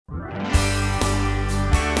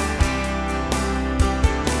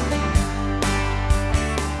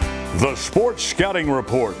The Sports Scouting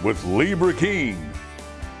Report with Lee Burks.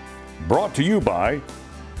 Brought to you by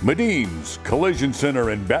Medine's Collision Center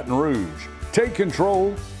in Baton Rouge. Take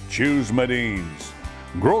control, choose Medine's.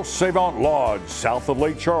 Grosse Savant Lodge, south of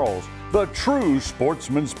Lake Charles, the true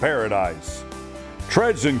sportsman's paradise.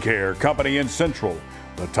 Treads and Care Company in Central,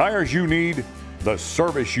 the tires you need, the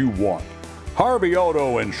service you want. Harvey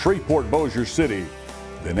Auto in Shreveport, Bossier City,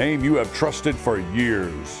 the name you have trusted for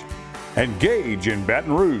years. And Gage in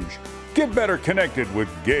Baton Rouge. Get better connected with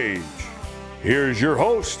Gage. Here's your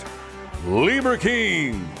host, Lee Burks.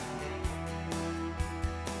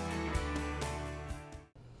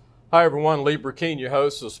 Hi everyone, Lee Burks, your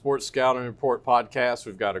host of the Sports Scouting Report podcast.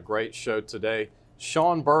 We've got a great show today.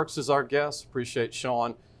 Shawn Burks is our guest. Appreciate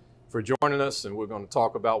Shawn for joining us, and we're going to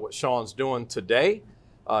talk about what Shawn's doing today.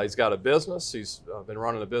 He's got a business. He's been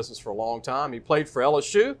running a business for a long time. He played for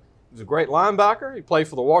LSU. He's a great linebacker. He played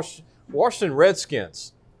for the Washington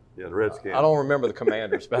Redskins. Yeah, the Redskins. I don't remember the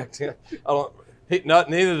Commanders back then.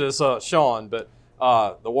 Neither does Shawn, but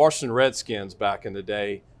the Washington Redskins back in the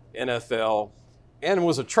day, NFL, and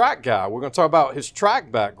was a track guy. We're going to talk about his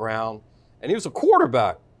track background, and he was a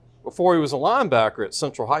quarterback before he was a linebacker at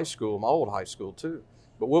Central High School, my old high school too.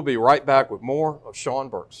 But we'll be right back with more of Shawn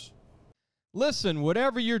Burks. Listen,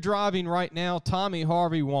 whatever you're driving right now, Tommy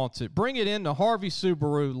Harvey wants it. Bring it in to Harvey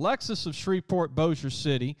Subaru, Lexus of Shreveport, Bossier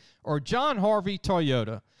City, or John Harvey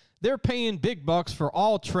Toyota. They're paying big bucks for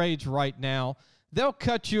all trades right now. They'll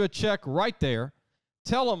cut you a check right there.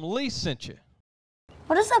 Tell them Lee sent you.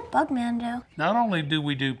 What does that bug man do? Not only do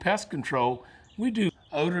we do pest control, we do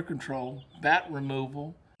odor control, bat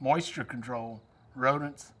removal, moisture control,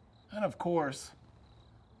 rodents, and of course,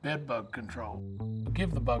 bed bug control.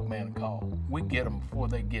 Give the bug man a call. We get them before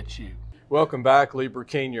they get you. Welcome back, Lee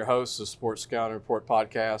Burks, your host of the Sports Scouting Report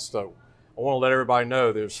podcast. I want to let everybody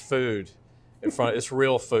know there's food in front. It's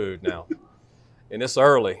real food now, and it's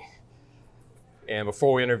early. And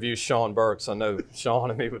before we interview Shawn Burks, I know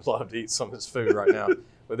Shawn and me would love to eat some of his food right now.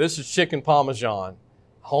 But this is chicken parmesan,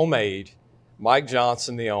 homemade. Mike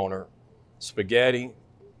Johnson, the owner. Spaghetti,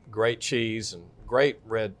 great cheese, and great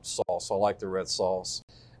red sauce. I like the red sauce.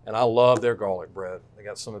 And I love their garlic bread. They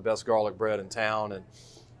got some of the best garlic bread in town.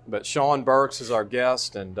 But Shawn Burks is our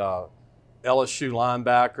guest, and LSU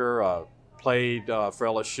linebacker, played for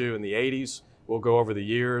LSU in the 80s. We'll go over the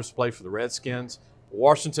years, played for the Redskins,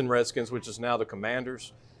 Washington Redskins, which is now the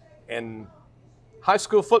Commanders, and high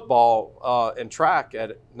school football and track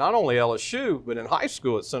at not only LSU, but in high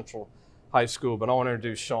school at Central High School. But I want to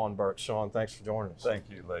introduce Shawn Burks. Shawn, thanks for joining us. Thank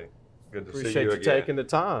you, Lee. Good to see you Appreciate you taking the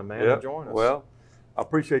time, man, to join us. Well, I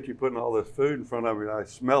appreciate you putting all this food in front of me. I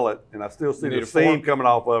smell it, and I still see the steam coming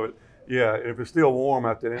off of it. Yeah, if it's still warm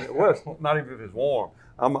out there. Well, it's not even if it's warm.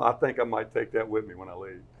 I think I might take that with me when I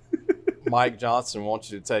leave. Mike Johnson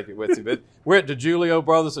wants you to take it with you. But we're at DiGiulio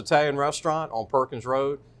Brothers Italian Restaurant on Perkins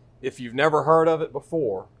Road. If you've never heard of it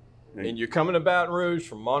before, and you're coming to Baton Rouge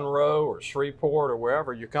from Monroe or Shreveport or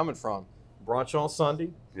wherever you're coming from, brunch on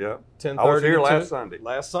Sunday. Yeah. 10:30. I was here to last 2. Sunday.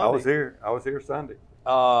 Last Sunday. I was here Sunday.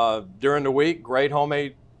 During the week, great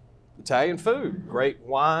homemade Italian food, great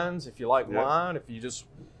wines. If you like wine, if you just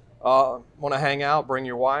want to hang out, bring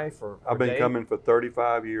your wife or I've been date. coming for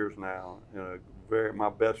 35 years now. My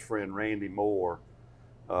best friend Randy Moore.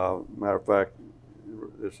 Matter of fact,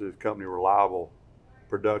 this is company Reliable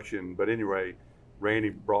Production. But anyway, Randy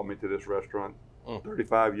brought me to this restaurant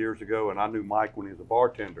 35 years ago, and I knew Mike when he was a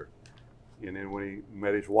bartender. And then when he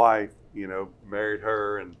met his wife, married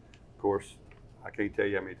her, and of course, I can't tell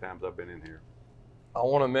you how many times I've been in here. I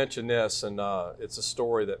want to mention this, and it's a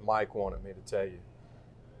story that Mike wanted me to tell you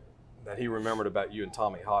that he remembered about you and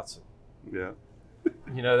Tommy Hodson. Yeah.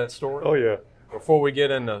 You know that story? Oh, yeah. Before we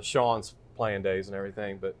get into Shawn's playing days and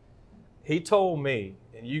everything, but he told me,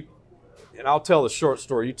 and I'll tell the short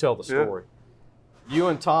story, you tell the story. Yeah. You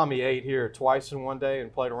and Tommy ate here twice in one day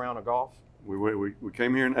and played a round of golf? We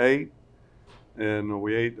came here and ate, and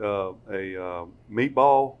we ate a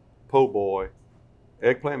meatball po' boy,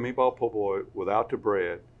 eggplant meatball po' boy without the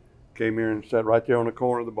bread. Came here and sat right there on the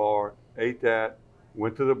corner of the bar, ate that,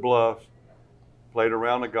 went to the Bluffs, played a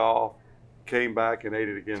round of golf, came back and ate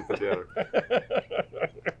it again for dinner.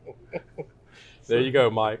 There you go,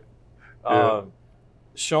 Mike. Yeah.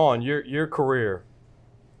 Shawn, your career,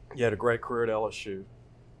 you had a great career at LSU.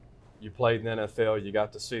 You played in the NFL. You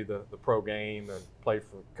got to see the pro game and played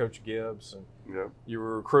for Coach Gibbs. And you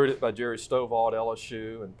were recruited by Jerry Stovall at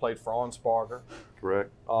LSU and played for Onsparger. Correct.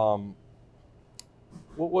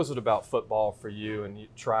 What was it about football for you and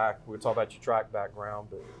track? We'll talk about your track background,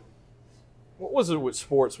 but what was it with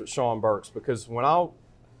sports with Shawn Burks? Because when I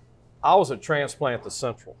was a transplant to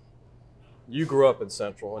Central, you grew up in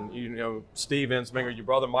Central, and you know Steve Ensminger, your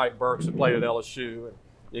brother Mike Burks, who played at LSU, and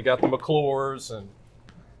you got the McClures, and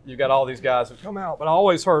you got all these guys that come out. But I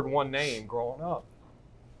always heard one name growing up,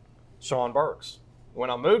 Shawn Burks. When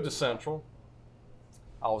I moved to Central,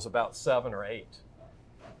 I was about 7 or 8,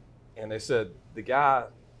 and they said the guy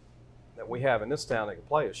that we have in this town that can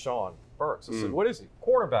play is Shawn Burks. I said, what is he?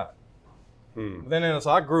 Quarterback. Then as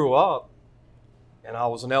I grew up, and I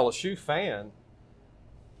was an LSU fan,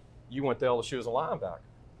 you went to LSU as a linebacker.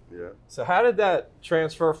 Yeah. So how did that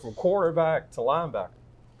transfer from quarterback to linebacker?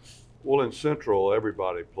 Well, in Central,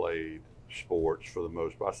 everybody played sports for the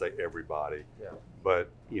most part. I say everybody. Yeah. But,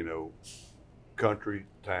 country,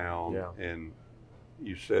 town, and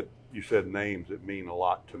you said names that mean a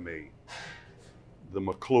lot to me. The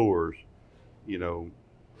McClures,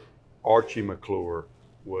 Archie McClure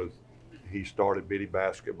he started bitty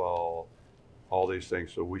basketball, all these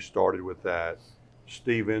things. So we started with that.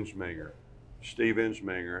 Steve Ensminger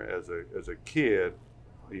as a kid,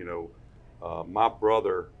 my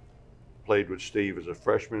brother played with Steve as a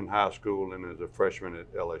freshman in high school and as a freshman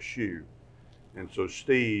at LSU. And so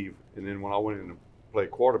Steve, and then when I went in to play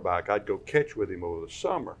quarterback, I'd go catch with him over the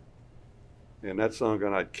summer. And that son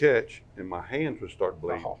gun I'd catch, and my hands would start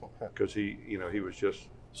bleeding because he was just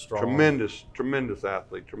strong. Tremendous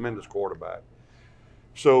athlete, tremendous quarterback.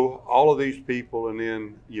 So all of these people, and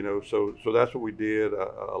then so that's what we did.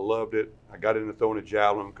 I loved it. I got into throwing a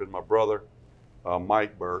javelin because my brother,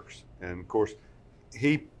 Mike Burks, and of course,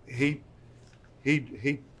 he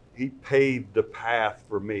paved the path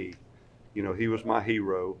for me. He was my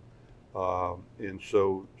hero, and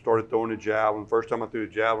so started throwing the javelin. First time I threw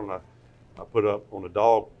the javelin, I put up on a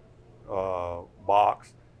dog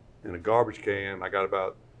box in a garbage can. I got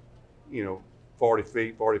about 40,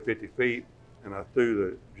 50 feet, and I threw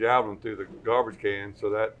the javelin through the garbage can. So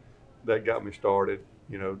that got me started,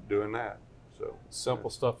 doing that. So simple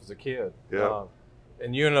stuff as a kid. Yeah.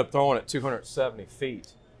 And you ended up throwing it 270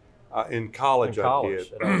 feet. In college, I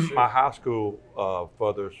did. At LSU. My high school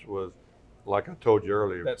furthest was, like I told you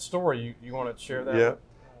earlier. That story, you want to share that? Yeah.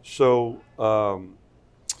 So,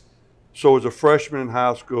 so as a freshman in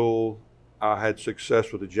high school, I had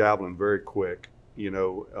success with the javelin very quick,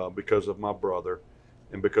 because of my brother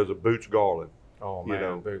and because of Boots Garland. Oh,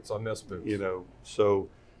 man, Boots. I miss Boots. So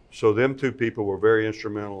them two people were very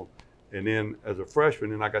instrumental. And then as a freshman,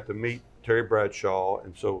 then I got to meet Terry Bradshaw.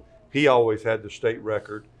 And so he always had the state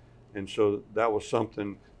record. And so that was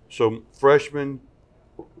something. So freshman,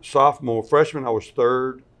 I was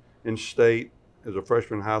third in state as a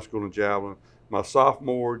freshman in high school in javelin. My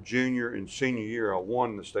sophomore, junior, and senior year, I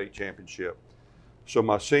won the state championship. So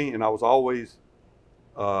my senior, and I was always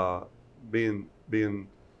being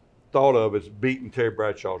thought of as beating Terry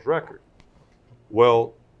Bradshaw's record.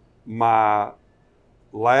 Well, my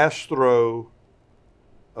last throw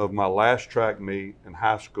of my last track meet in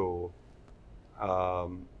high school,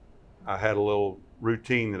 I had a little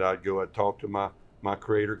routine that I'd go. I'd talk to my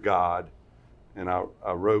creator, God, and I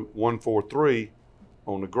wrote 143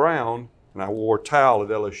 on the ground, and I wore a towel at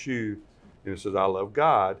LSU, and it says, "I love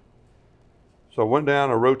God." So I went down,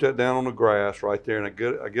 I wrote that down on the grass right there, and I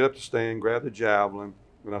get up the stand, grab the javelin,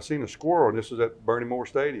 and I seen a squirrel, and this is at Bernie Moore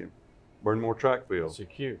Stadium, Bernie Moore track field. So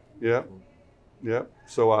cute. Yep.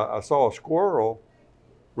 So I saw a squirrel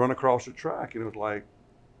run across the track, and it was like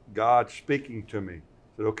God speaking to me.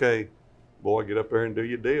 I said, "Okay, boy, get up there and do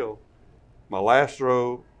your deal." My last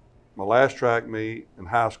throw, my last track meet in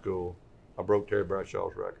high school, I broke Terry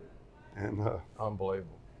Bradshaw's record. And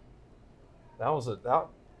unbelievable. That was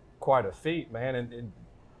quite a feat, man. And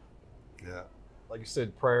yeah, like you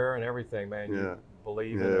said, prayer and everything, man. You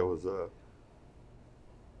believe in it. Yeah, it was.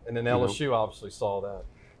 And then LSU obviously saw that.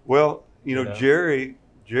 Well, Jerry,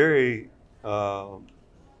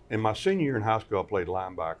 in my senior year in high school, I played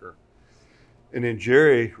linebacker. And then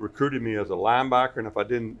Jerry recruited me as a linebacker, and if I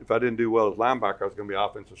didn't do well as linebacker, I was going to be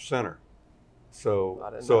offensive center. So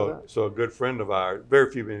a good friend of ours,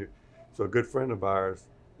 so a good friend of ours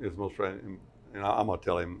is most friend, and I'm going to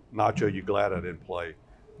tell him, Nacho, you glad I didn't play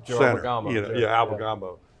Joe center. Albagamo,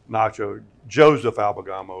 Albagamo, Nacho, Joseph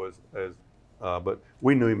Albagamo but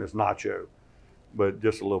we knew him as Nacho. But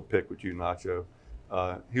just a little pick with you, Nacho.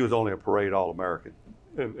 He was only a parade All-American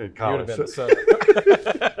in college. You would have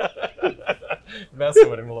been messing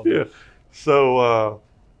with him a little bit. Yeah. So,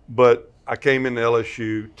 but I came into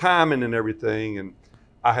LSU, timing and everything, and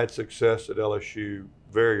I had success at LSU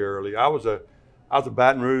very early. I was a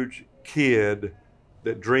Baton Rouge kid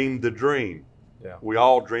that dreamed the dream. Yeah. We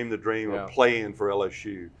all dreamed the dream of playing for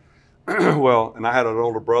LSU. Well, and I had an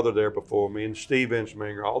older brother there before me, and Steve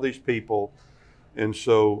Ensminger, all these people And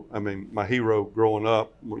so, I mean, my hero growing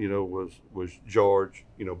up, was George,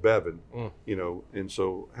 Bevan, and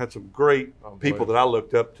so had some great people that I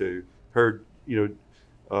looked up to. Heard,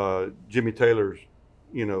 Jimmy Taylor's,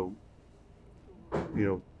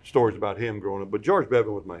 stories about him growing up. But George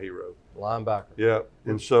Bevan was my hero. Linebacker. Yeah,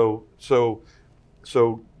 and so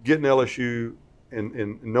getting LSU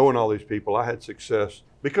and knowing all these people, I had success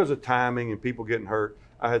because of timing and people getting hurt.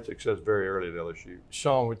 I had success very early at LSU.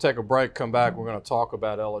 Shawn, we take a break, come back. We're going to talk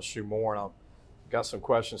about LSU more, and I've got some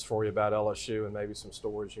questions for you about LSU and maybe some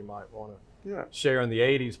stories you might want to share in the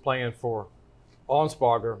 80s playing for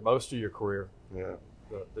Onsparger most of your career. Yeah.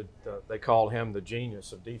 They called him the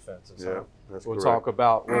genius of defense. Yeah, that's we'll correct. talk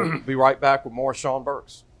about. We'll be right back with more Shawn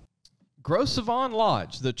Burks. Gros Savon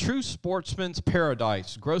Lodge, the true sportsman's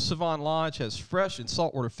paradise. Gros Savon Lodge has fresh and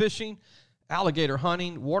saltwater fishing, alligator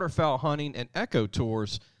hunting, waterfowl hunting, and eco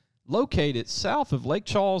tours located south of Lake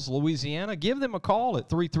Charles, Louisiana. Give them a call at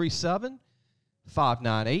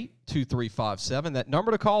 337-598-2357. That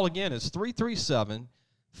number to call again is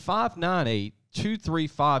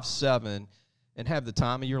 337-598-2357, and have the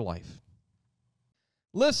time of your life.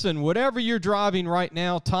 Listen, whatever you're driving right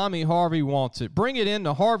now, Tommy Harvey wants it. Bring it in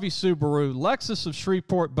to Harvey Subaru, Lexus of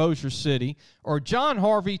Shreveport, Bossier City, or John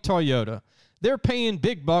Harvey Toyota. They're paying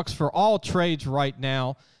big bucks for all trades right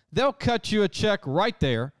now. They'll cut you a check right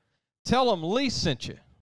there. Tell them Lee sent you.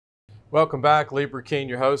 Welcome back. Lee Burkeen,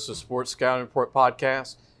 your host of Sports Scouting Report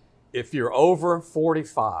Podcast. If you're over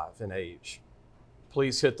 45 in age,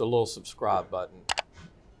 please hit the little subscribe button.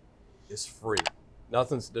 It's free.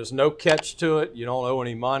 There's no catch to it. You don't owe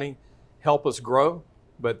any money. Help us grow.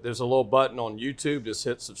 But there's a little button on YouTube. Just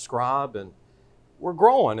hit subscribe, and we're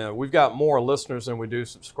growing. And we've got more listeners than we do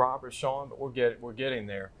subscribers, Shawn. But we're getting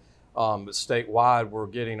there. But statewide, we're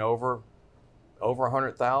getting over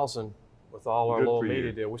 100,000 with all our little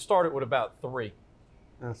media deal. We started with about 3.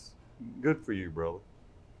 That's good for you, brother.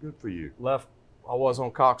 Good for you. I was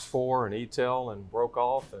on Cox 4 and ETEL and broke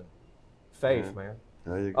off, and faith, man.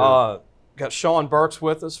 There you go. Got Shawn Burks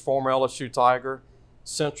with us, former LSU Tiger,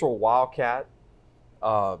 Central Wildcat,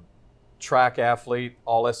 track athlete,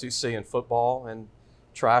 all SEC in football and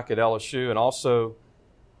track at LSU. And also,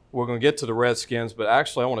 we're going to get to the Redskins, but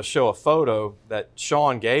actually I want to show a photo that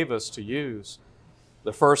Shawn gave us to use.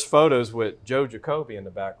 The first photos with Joe Jacoby in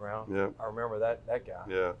the background. Yeah. I remember that guy.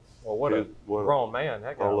 Yeah. Well, what a grown man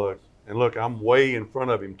that guy was. And look, I'm way in front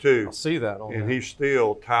of him too. I see that on and there. He's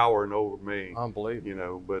still towering over me.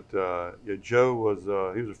 Unbelievable. But Joe was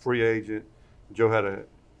he was a free agent. Joe had a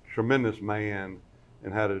tremendous man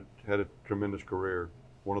and had a tremendous career.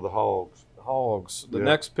 One of the Hogs. The Hogs. The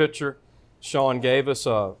next picture Shawn gave us,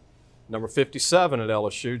 number 57 at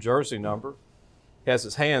LSU, jersey number. He has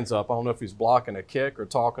his hands up. I don't know if he's blocking a kick or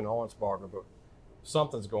talking to Onsparger, but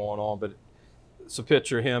something's going on. But it's a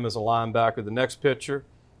picture of him as a linebacker. The next picture,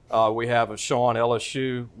 we have of Shawn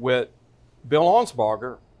LSU with Bill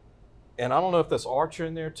Onsparger. And I don't know if that's Archer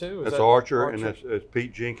in there too. That's Archer, and that's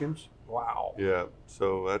Pete Jenkins. Wow. Yeah.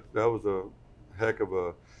 So that was a heck of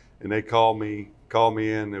a, and they called me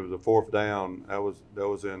in. It was a 4th down. That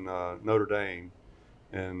was in Notre Dame,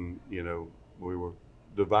 and we were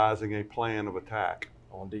devising a plan of attack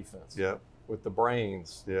on defense. Yeah. With the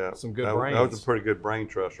brains. Yeah. Some good brains. That was a pretty good brain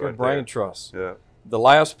trust right there. Good brain trust. Yeah. The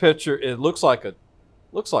last picture, it looks like a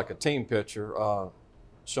team picture.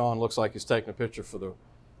 Shawn looks like he's taking a picture for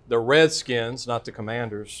the Redskins, not the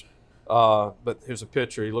Commanders. But here's a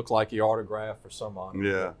picture. He looked like he autographed for somebody.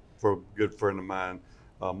 Yeah, for a good friend of mine,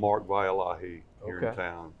 Mark Vialahi here in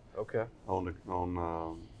town. Okay. On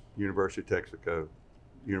University of Texaco,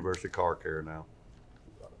 University of Car Care now.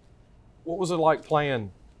 What was it like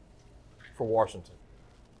playing for Washington?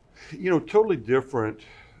 Totally different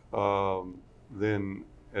than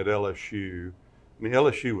at LSU. I mean,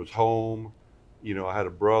 LSU was home. I had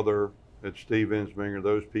a brother at Steve Ensminger,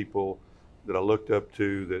 those people that I looked up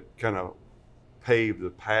to that kind of paved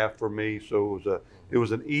the path for me. So it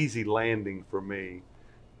was an easy landing for me.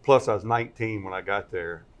 Plus, I was 19 when I got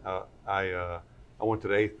there. I went to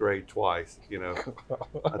the 8th grade twice.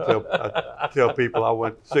 I tell people I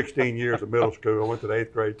went 16 years of middle school. I went to the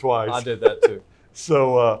 8th grade twice. I did that too.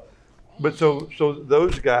 So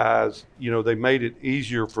those guys, they made it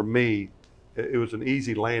easier for me. It was an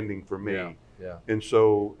easy landing for me. Yeah. And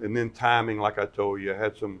then timing, like I told you,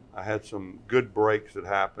 I had some good breaks that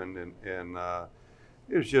happened, and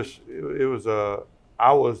it was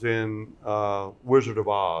I was in Wizard of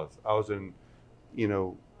Oz. I was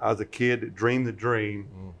a kid that dreamed the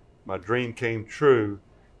dream. My dream came true,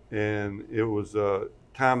 and it was a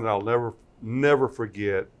time that I'll never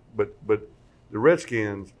forget. But the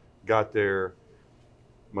Redskins got there.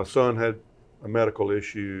 My son had medical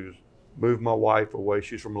issues, moved my wife away.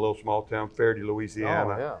 She's from a little small town, Fairdy,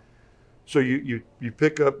 Louisiana. Oh, yeah. So you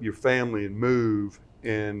pick up your family and move,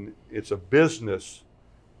 and it's a business,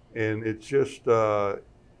 and it's just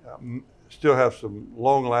still have some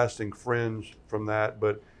long-lasting friends from that.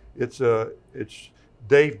 But it's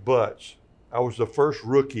Dave Butts. I was the first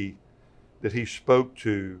rookie that he spoke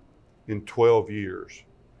to in 12 years,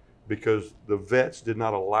 because the vets did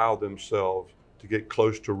not allow themselves to get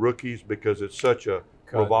close to rookies because it's such a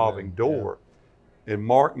revolving door. Yeah. And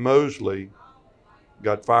Mark Mosley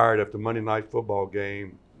got fired after Monday Night Football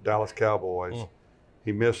game, Dallas Cowboys.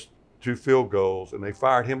 He missed 2 field goals, and they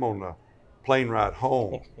fired him on the plane ride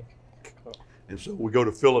home. And so we go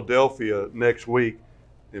to Philadelphia next week,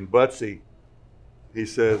 and Butsy, he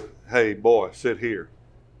says, "Hey, boy, sit here."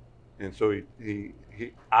 And so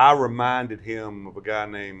I reminded him of a guy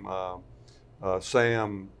named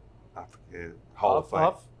Sam, I forget, Hall of Fame.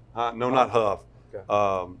 Huff? No, not Huff.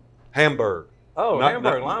 Okay. Hamburg. Oh,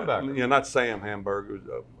 Hamburg, linebacker. Yeah, not Sam Hamburg.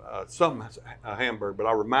 It was something Hamburg. But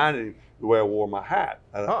I reminded him the way I wore my hat.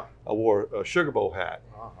 I wore a Sugar Bowl hat.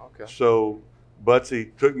 Oh, okay. So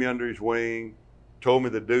Butsy took me under his wing, told me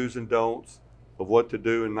the do's and don'ts of what to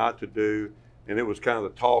do and not to do, and it was kind of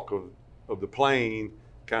the talk of the plane,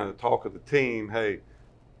 kind of the talk of the team. Hey,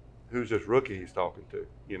 who's this rookie he's talking to?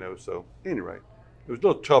 So anyway, it was a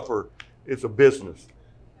little tougher. It's a business.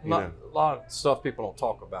 A lot of stuff people don't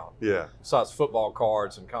talk about. Yeah. Besides football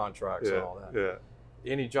cards and contracts and all that.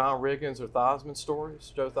 Yeah. Any John Riggins or Theismann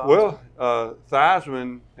stories, Joe Theismann? Well,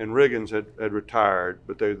 Theismann and Riggins had retired,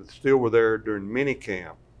 but they still were there during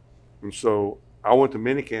minicamp. And so I went to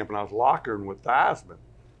minicamp, and I was lockering with Theismann.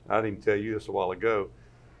 I didn't even tell you this a while ago.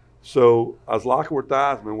 So I was lockering with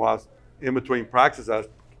Theismann while I was in between practices. I was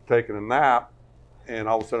taking a nap, and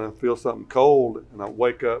all of a sudden I feel something cold, and I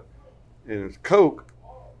wake up, and it's Coke,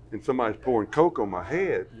 and somebody's pouring Coke on my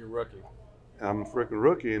head. You're a rookie. I'm a freaking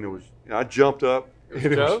rookie, and I jumped up.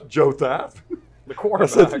 It was Joe Theismann. The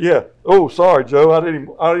quarterback. I said, yeah. Oh, sorry, Joe. I didn't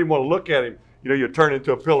even want to look at him. You turn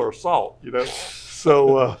into a pillar of salt.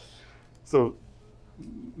 So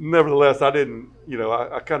nevertheless, I didn't.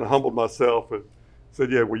 I kind of humbled myself and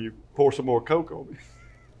said, yeah, will you pour some more Coke on me?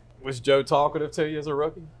 Was Joe talkative to you as a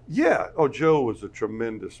rookie? Yeah. Oh, Joe was a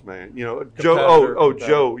tremendous man. Competitor.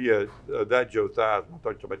 Joe. Yeah, that Joe Theismann. I thought you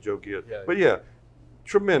were talking about Joe Gibbs. Yeah. But yeah,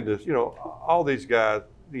 tremendous. All these guys.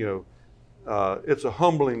 It's a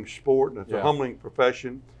humbling sport, and it's a humbling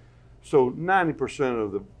profession. So 90%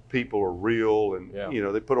 of the people are real, and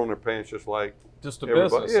they put on their pants just like just a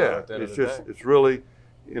everybody. business. Yeah, it's really,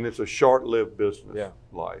 and it's a short-lived business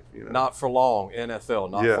life. Not for long.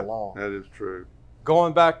 NFL, not for long. That is true.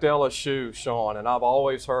 Going back to LSU, Shawn, and I've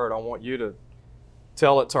always heard, I want you to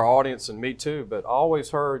tell it to our audience and me too, but I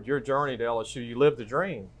always heard your journey to LSU. You lived the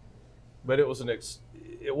dream, but it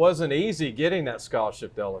wasn't easy getting that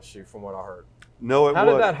scholarship to LSU, from what I heard. No, it wasn't. How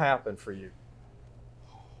did that happen for you?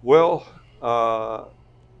 Well,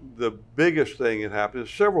 the biggest thing that happened,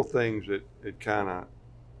 there's several things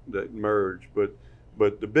that merged, but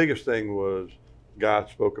the biggest thing was, guy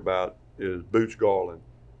spoke about, is Boots Garland.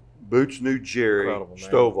 Boots knew Jerry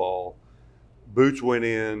Stovall. Boots went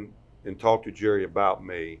in and talked to Jerry about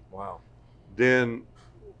me. Wow. Then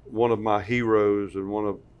one of my heroes and one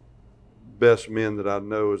of best men that I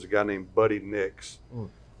know is a guy named Buddy Nix.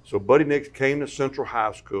 So Buddy Nix came to Central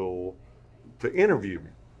High School to interview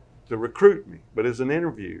me, to recruit me, but as an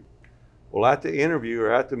interview. Well, at the interview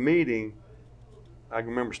or at the meeting, I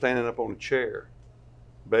can remember standing up on a chair,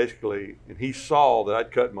 basically, and he saw that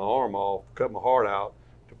I'd cut my arm off, cut my heart out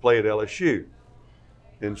to play at LSU.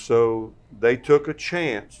 And so they took a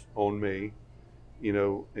chance on me,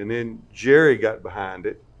 and then Jerry got behind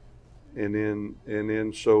it. And then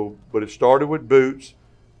but it started with Boots,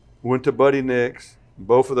 went to Buddy Nix.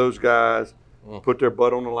 Both of those guys put their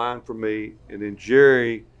butt on the line for me, and then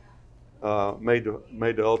Jerry made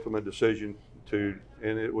the ultimate decision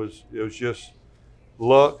and it was just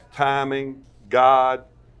luck, timing, God,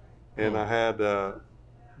 and I had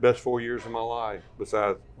best 4 years of my life,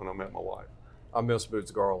 besides when I met my wife. I miss Boots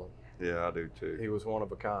Garland. Yeah, I do too. He was one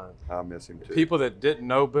of a kind. I miss him too. People that didn't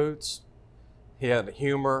know Boots, he had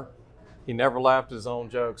humor. He never laughed at his own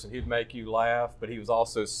jokes, and he'd make you laugh, but he was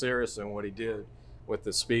also serious in what he did with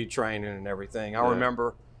the speed training and everything. I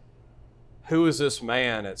remember, who is this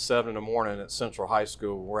man at 7 a.m. at Central High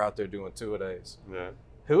School? We're out there doing two-a-days. Yeah.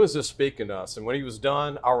 Who is this speaking to us? And when he was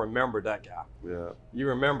done, I remembered that guy. Yeah. You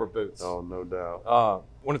remember Boots. Oh, no doubt.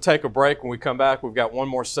 Want to take a break. When we come back, we've got one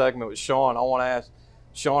more segment with Shawn. I want to ask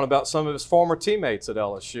Shawn about some of his former teammates at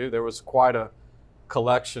LSU. There was quite a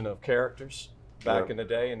collection of characters back in the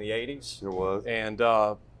day in the 80s. It was. And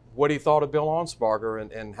what he thought of Bill Onsparger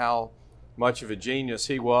and how much of a genius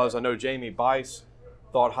he was. I know Jamie Bice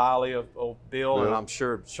thought highly of Bill, and I'm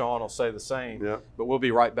sure Shawn will say the same. Yeah. But we'll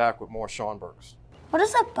be right back with more Shawn Burks. What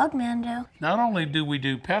does that bug man do? Not only do we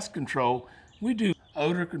do pest control, we do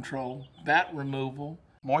odor control, bat removal,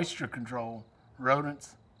 moisture control,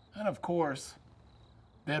 rodents, and of course,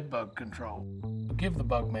 bed bug control. Give the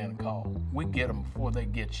bug man a call. We get them before they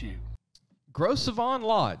get you. Gros Savon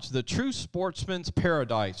Lodge, the true sportsman's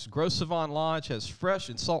paradise. Gros Savon Lodge has fresh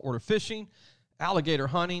and saltwater fishing, alligator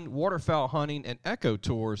hunting, waterfowl hunting, and eco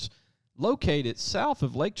tours located south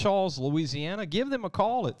of Lake Charles, Louisiana. Give them a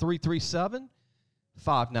call at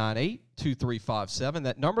 337-598-2357.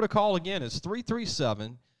 That number to call again is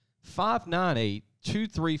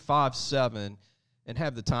 337-598-2357, and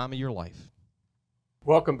have the time of your life.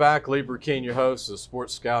 Welcome back. Lee Burkeen, your host of the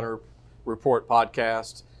Sports Scouter Report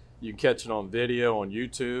podcast. You can catch it on video on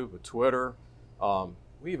YouTube, Twitter.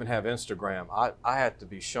 We even have Instagram. I had to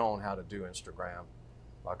be shown how to do Instagram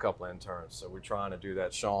by a couple of interns, so we're trying to do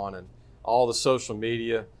that, Shawn, and all the social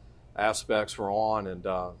media aspects we're on. And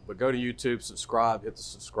but go to YouTube, subscribe, hit the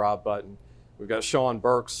subscribe button. We've got Shawn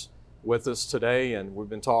Burks with us today, and we've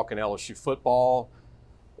been talking LSU football,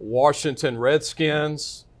 Washington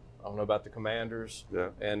Redskins. I don't know about the Commanders. Yeah.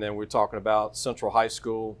 And then we're talking about Central High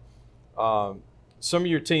School. Some of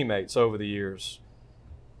your teammates over the years,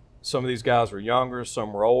 some of these guys were younger,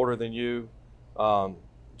 some were older than you.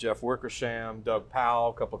 Jeff Wickersham, Doug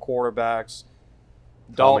Powell, a couple of quarterbacks,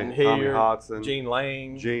 Dalton Tommy Hilliard, Hodson, Gene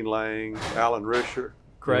Lang, Alan Risher,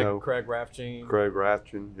 Craig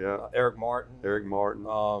Rathjean, yeah, Eric Martin,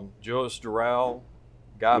 Julius Durrell,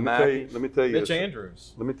 Guy Mackey, let me tell you, Mitch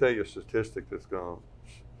Andrews. Let me tell you a statistic that's going to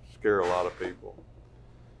scare a lot of people.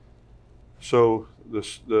 So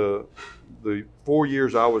the 4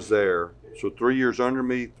 years I was there, so 3 years under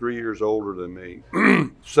me, 3 years older than me,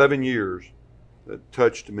 7 years that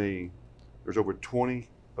touched me. There's over 20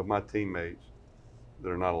 of my teammates that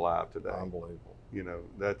are not alive today. Unbelievable. You know,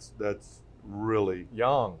 that's really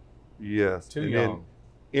young. Yes. Too young.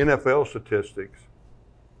 Then NFL statistics,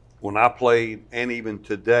 when I played and even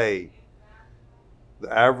today,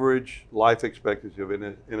 the average life expectancy of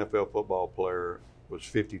an NFL football player was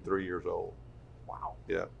 53 years old. Wow.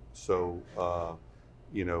 Yeah. So, but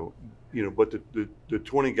the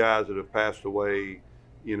 20 guys that have passed away,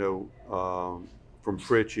 from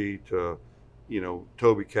Fritchie to,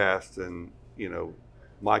 Toby Caston,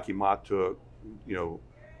 Mikey Matuk,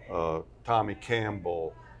 Tommy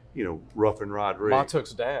Campbell, Rough and Rodriguez.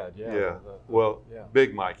 Matuk's dad, yeah. Yeah. Yeah.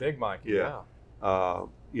 Big Mikey. Big Mikey, Yeah.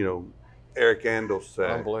 Eric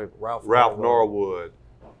Andelsack. Unbelievable. Ralph Norwood,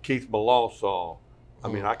 Keith Malasaw. I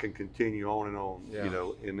mean, I can continue on and on,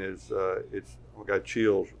 and it's I got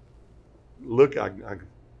chills. Look, I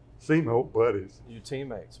see my old buddies. Your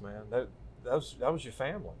teammates, man. That was your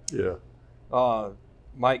family. Yeah.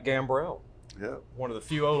 Mike Gambrell. Yeah. One of the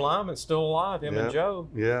few O-linemen still alive, him and Joe.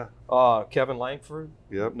 Yeah. Kevin Langford.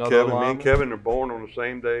 Yep. Me and Kevin are born on the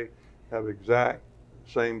same day, have exact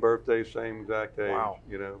same birthday, same exact age. Wow.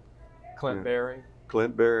 Clint Berry.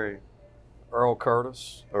 Clint Berry. Earl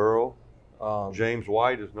Curtis. Earl. James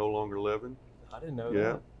White is no longer living. I didn't know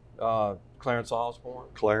that. Clarence Osborne.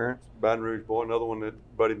 Clarence, Baton Rouge boy, another one that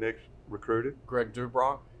Buddy Nix recruited. Greg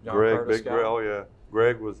Dubrock. Big Greg, oh yeah.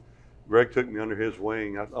 Greg took me under his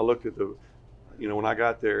wing. I looked at when I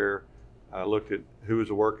got there, I looked at who was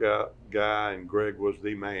a workout guy, and Greg was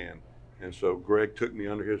the man. And so Greg took me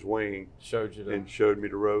under his wing, showed me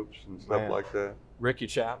the ropes and stuff like that. Ricky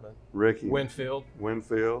Chapman. Winfield.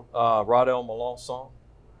 Rodell Melanson.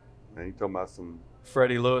 Man, you talking about some.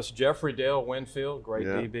 Freddie Lewis, Jeffrey Dale Winfield, great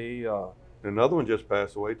DB. Another one just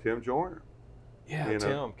passed away, Tim Joyner. Yeah,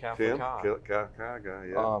 Tim, Catholic High. Guy,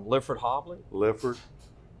 yeah. Lifford Hobley.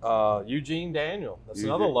 Eugene Daniel, that's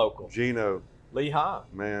another local. Gino. Lehigh.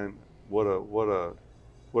 Man, what a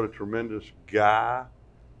tremendous guy,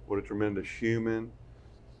 what a tremendous human,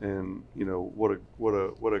 and what a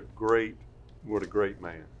great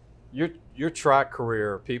man. Your track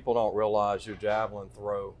career, people don't realize your javelin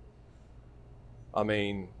throw. I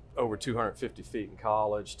mean, over 250 feet in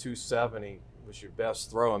college, 270 was your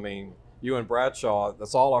best throw. I mean, you and Bradshaw,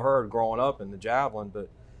 that's all I heard growing up in the javelin. But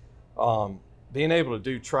being able to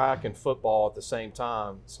do track and football at the same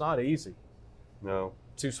time, it's not easy. No.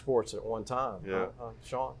 Two sports at one time. Yeah.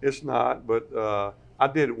 Shawn? It's not, but I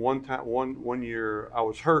did it one time. One year, I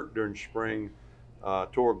was hurt during spring,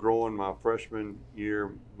 tore a groin my freshman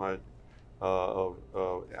year.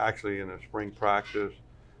 Actually in a spring practice.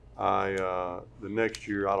 The next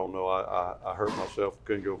year, I don't know, I hurt myself,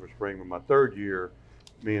 couldn't go for spring. But my third year,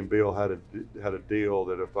 me and Bill had a deal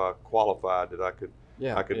that if I qualified, that I could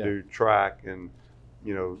Yeah, I could do track, and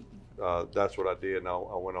that's what I did. And I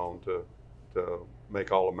went on to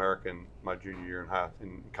make All-American my junior year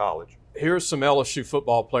in college. Here's some LSU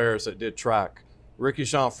football players that did track. Ricky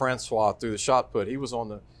Jean-Francois threw the shot put. He was on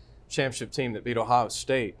the championship team that beat Ohio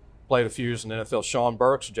State. Played a few years in the NFL. Shawn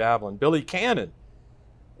Burks, javelin. Billy Cannon.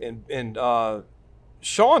 And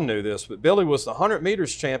Shawn knew this, but Billy was the 100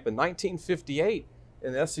 meters champ in 1958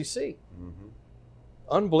 in the SEC. Mm-hmm.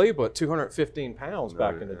 Unbelievable at 215 pounds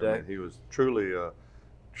back in the day. I mean, he was truly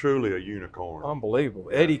a unicorn. Unbelievable.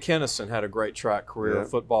 Yeah. Eddie Kennison had a great track career in Yeah.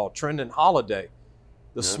 football. Trendon Holiday,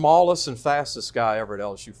 the smallest and fastest guy ever at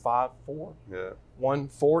LSU, 5'4", Yeah.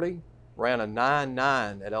 140, ran a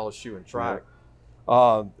 9.9 at LSU in track.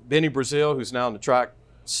 Benny Brazil, who's now in the track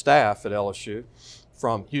staff at LSU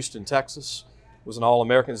from Houston, Texas, was an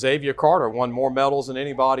All-American. Xavier Carter won more medals than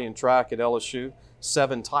anybody in track at LSU,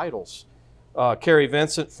 7 titles. Kerry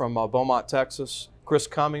Vincent from Beaumont, Texas. Chris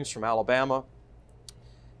Cummings from Alabama.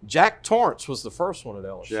 Jack Torrance was the first one at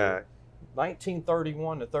LSU. Jack.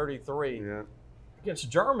 1931 to 33 Yeah. against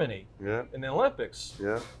Germany Yeah. in the Olympics.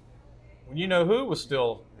 Yeah. When you know who was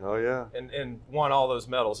still Oh yeah. and won all those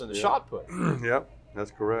medals in the shot put. Yep,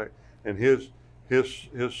 that's correct. And his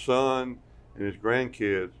son and his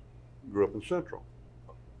grandkids grew up in Central.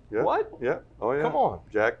 Yeah. What? Yeah. Oh yeah. Come on.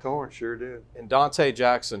 Jack Torrance sure did. And Dante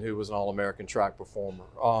Jackson, who was an All-American track performer.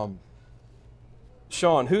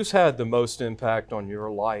 Shawn, who's had the most impact on your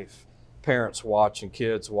life? Parents watching,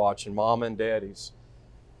 kids watching, mom and daddies.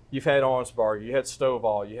 You've had Arnsberger, you had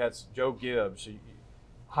Stovall, you had Joe Gibbs,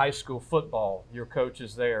 high school football, your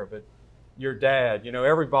coaches there, but your dad,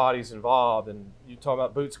 everybody's involved. And you talk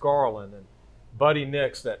about Boots Garland and Buddy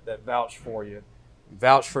Nix that vouched for you,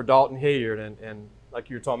 vouched for Dalton Hilliard, and like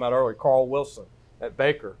you were talking about earlier, Carl Wilson at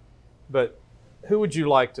Baker. But who would you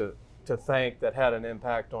like to thank that had an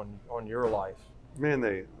impact on your life? Man,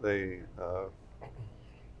 they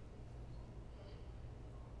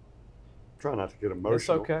try not to get emotional. It's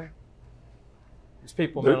okay. These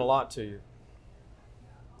people meant a lot to you.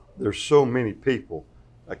 There's so many people.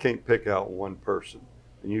 I can't pick out one person,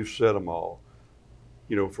 and you've said them all.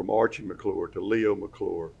 From Archie McClure to Leo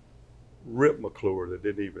McClure, Rip McClure that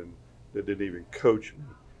didn't even coach me.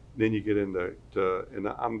 Then you get into and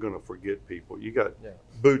I'm going to forget people. You got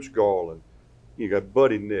Boots Garland. You got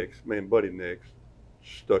Buddy Nix. Man, Buddy Nix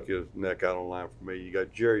stuck his neck out on the line for me. You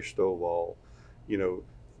got Jerry Stovall.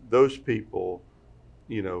 Those people,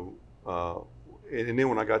 and then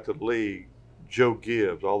when I got to the league, Joe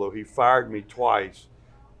Gibbs, although he fired me twice,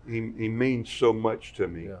 he means so much to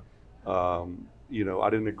me. Yeah. I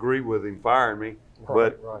didn't agree with him firing me,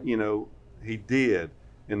 but he did.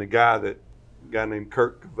 And the guy named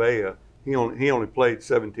Kurt Cavea, he only played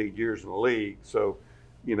 17 years in the league, so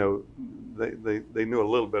they knew a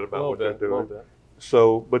little bit about what they're doing.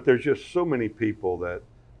 So, but there's just so many people that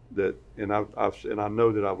and I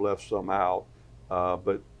know that I've left some out,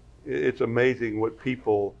 but it's amazing what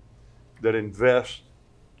people that invest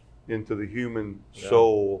into the human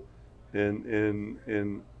soul,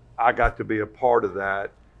 and I got to be a part of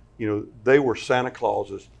that. They were Santa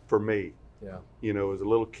Clauses for me. Yeah. As a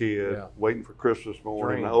little kid, waiting for Christmas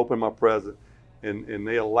morning, I opened my present, and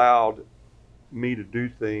they allowed me to do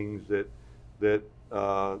things that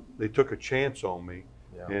they took a chance on me,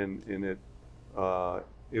 and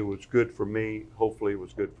it was good for me. Hopefully, it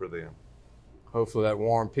was good for them. Hopefully, that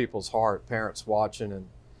warmed people's heart. Parents watching and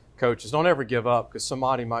coaches, don't ever give up, because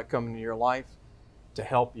somebody might come into your life to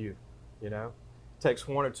help you. It takes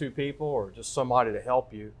 1 or 2 people, or just somebody to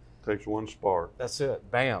help you. Takes one spark. That's it.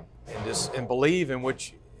 Bam. And believe in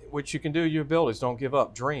which you can do, your abilities. Don't give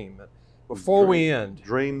up. Dream. Before we end,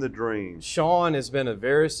 dream the dream. Shawn has been a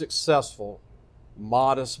very successful,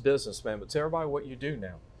 modest businessman. But tell everybody what you do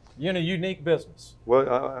now. You're in a unique business.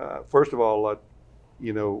 Well, first of all,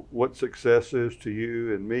 what success is to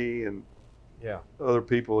you and me and other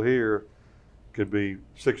people here could be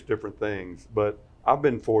 6 different things. But I've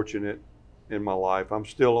been fortunate in my life. I'm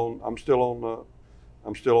still on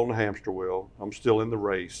the hamster wheel. I'm still in the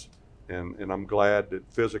race, and I'm glad that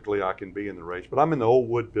physically I can be in the race. But I'm in the old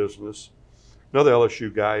wood business. Another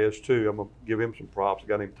LSU guy is too. I'm gonna give him some props. A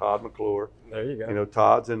guy named Todd McClure. There you go.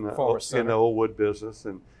 Todd's in the old wood business,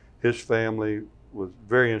 and his family was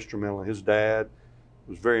very instrumental. His dad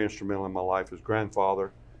was very instrumental in my life. His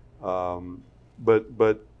grandfather.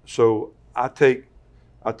 But so I take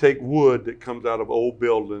wood that comes out of old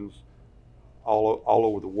buildings all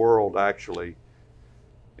over the world, actually,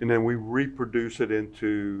 and then we reproduce it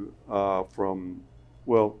into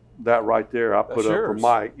that right there I put up for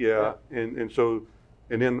Mike, and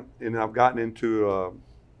then I've gotten into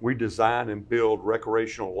we design and build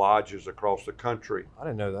recreational lodges across the country. I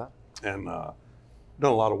didn't know that. And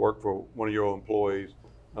done a lot of work for one of your employees,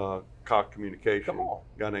 Cox Communication. Come on.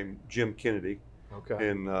 A guy named Jim Kennedy. Okay.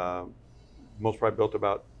 And most probably built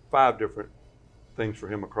about 5 different things for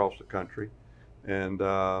him across the country. And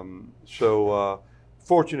so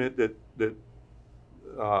fortunate that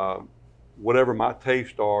whatever my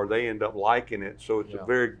tastes are, they end up liking it. So it's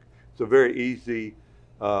a very easy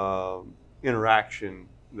interaction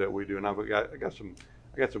that we do. And I got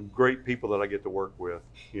some great people that I get to work with.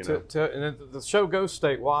 You know. And then the show goes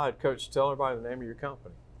statewide. Coach, tell everybody the name of your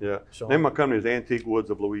company. Yeah. Shawn. Name of my company is Antique Woods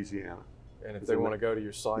of Louisiana. And if they want to go to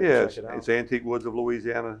your site, yeah, check it out. It's Antique Woods of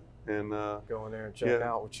Louisiana, and go in there and check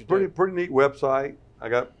out what you do. Pretty neat website. I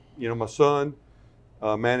got, my son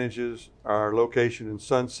manages our location in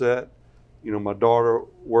Sunset. My daughter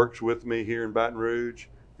works with me here in Baton Rouge,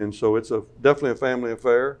 and so it's definitely a family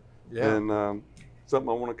affair. Yeah. And something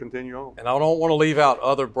I want to continue on. And I don't want to leave out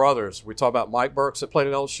other brothers. We talk about Mike Burks that played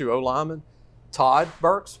at LSU, O-lineman. Todd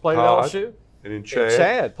Burks played at LSU. And then Chad. And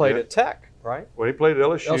Chad played at Tech, right? Well, he played at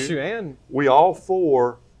LSU. LSU and we all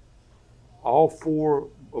four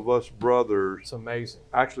of us brothers. It's amazing.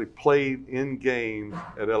 Actually played in games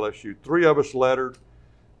at LSU. 3 of us lettered,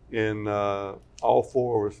 and all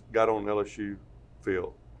 4 of us got on LSU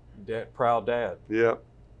field. Proud dad. Yep,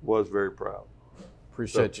 was very proud.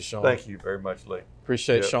 Appreciate you, Shawn. Thank you very much, Lee.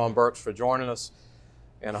 Appreciate Shawn Burks for joining us.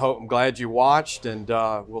 And I'm glad you watched, and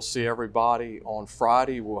we'll see everybody on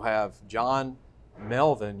Friday. We'll have John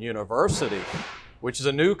Melvin University, which is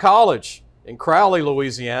a new college in Crowley,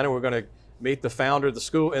 Louisiana. We're going to meet the founder of the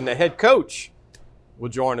school, and the head coach will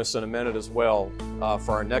join us in a minute as well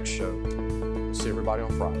for our next show. We'll see everybody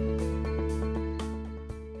on Friday.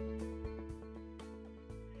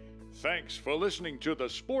 Thanks for listening to the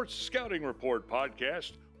Sports Scouting Report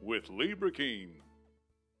podcast with Lee Burks.